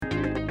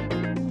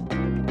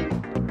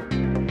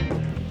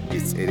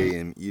It's 8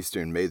 a.m.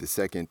 Eastern, May the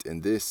 2nd,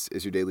 and this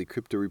is your daily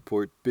crypto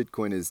report.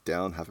 Bitcoin is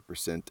down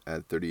 0.5%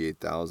 at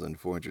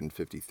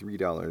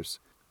 $38,453.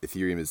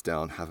 Ethereum is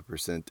down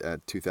 0.5%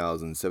 at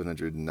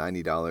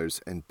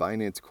 $2,790, and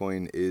Binance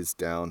Coin is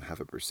down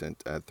 0.5%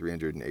 at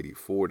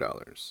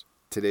 $384.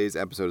 Today's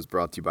episode is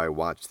brought to you by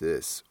Watch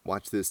This.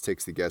 Watch This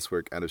takes the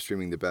guesswork out of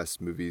streaming the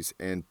best movies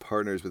and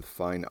partners with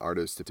fine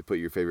artists to put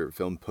your favorite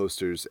film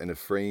posters in a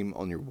frame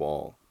on your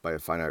wall. Buy a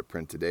fine art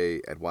print today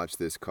at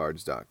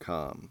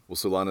watchthiscards.com. Well,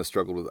 Solana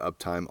struggled with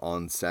uptime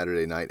on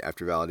Saturday night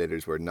after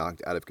validators were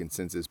knocked out of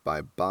consensus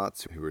by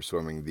bots who were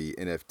swarming the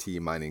NFT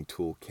mining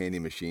tool Candy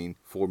Machine.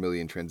 4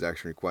 million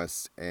transaction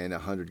requests and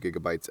 100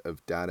 gigabytes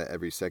of data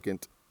every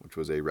second, which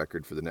was a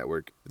record for the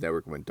network. The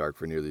network went dark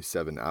for nearly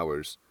 7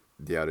 hours.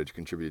 The outage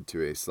contributed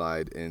to a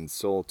slide in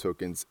SOL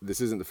tokens.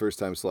 This isn't the first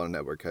time Solana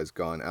Network has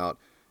gone out.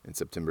 In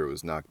September, it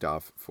was knocked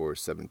off for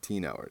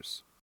 17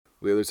 hours.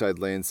 The other side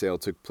land sale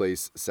took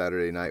place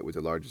Saturday night with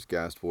the largest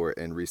gas war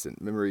in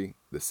recent memory.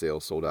 The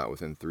sale sold out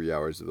within 3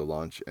 hours of the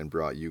launch and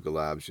brought Yuga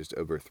Labs just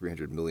over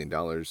 $300 million.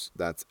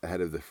 That's ahead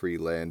of the free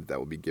land that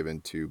will be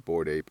given to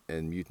Bored Ape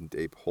and Mutant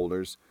Ape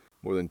holders.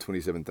 More than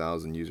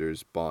 27,000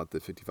 users bought the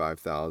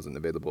 55,000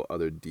 available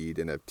other deed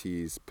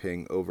NFTs,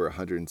 paying over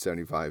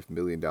 $175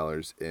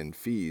 million in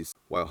fees,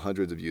 while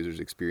hundreds of users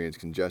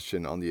experienced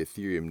congestion on the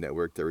Ethereum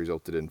network that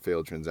resulted in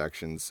failed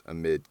transactions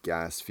amid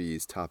gas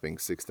fees topping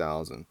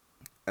 $6,000.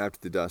 After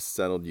the dust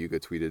settled, Yuga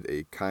tweeted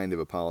a kind of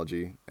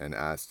apology and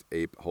asked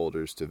Ape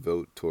holders to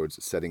vote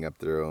towards setting up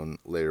their own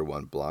Layer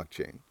 1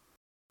 blockchain.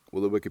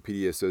 Well, the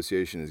Wikipedia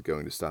Association is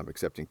going to stop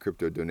accepting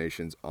crypto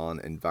donations on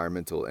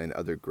environmental and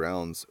other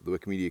grounds. The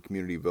Wikimedia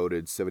community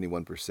voted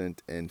 71%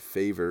 in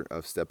favor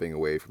of stepping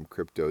away from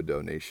crypto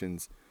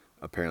donations.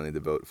 Apparently, the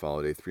vote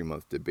followed a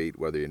 3-month debate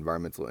where the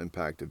environmental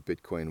impact of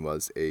Bitcoin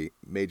was a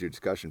major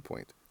discussion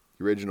point.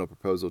 The original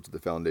proposal to the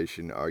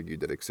foundation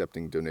argued that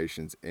accepting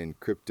donations in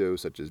crypto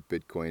such as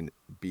Bitcoin,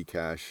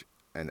 Bcash,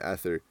 and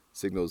Ether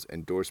signals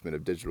endorsement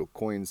of digital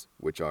coins,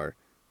 which are,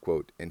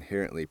 quote,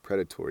 inherently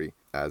predatory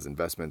as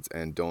investments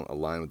and don't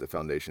align with the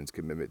foundation's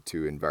commitment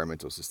to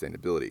environmental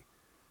sustainability.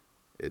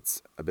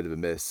 It's a bit of a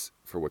miss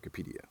for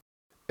Wikipedia.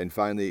 And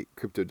finally,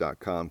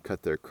 Crypto.com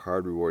cut their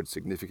card rewards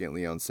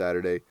significantly on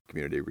Saturday. The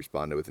community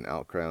responded with an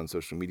outcry on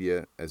social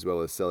media, as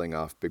well as selling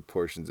off big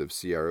portions of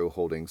CRO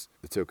holdings.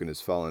 The token has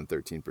fallen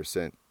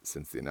 13%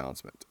 since the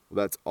announcement.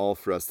 Well, that's all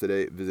for us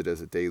today. Visit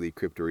us at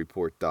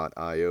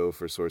dailycryptoreport.io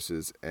for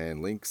sources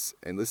and links,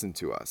 and listen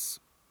to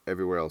us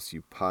everywhere else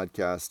you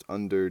podcast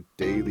under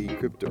Daily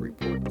Crypto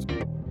Report.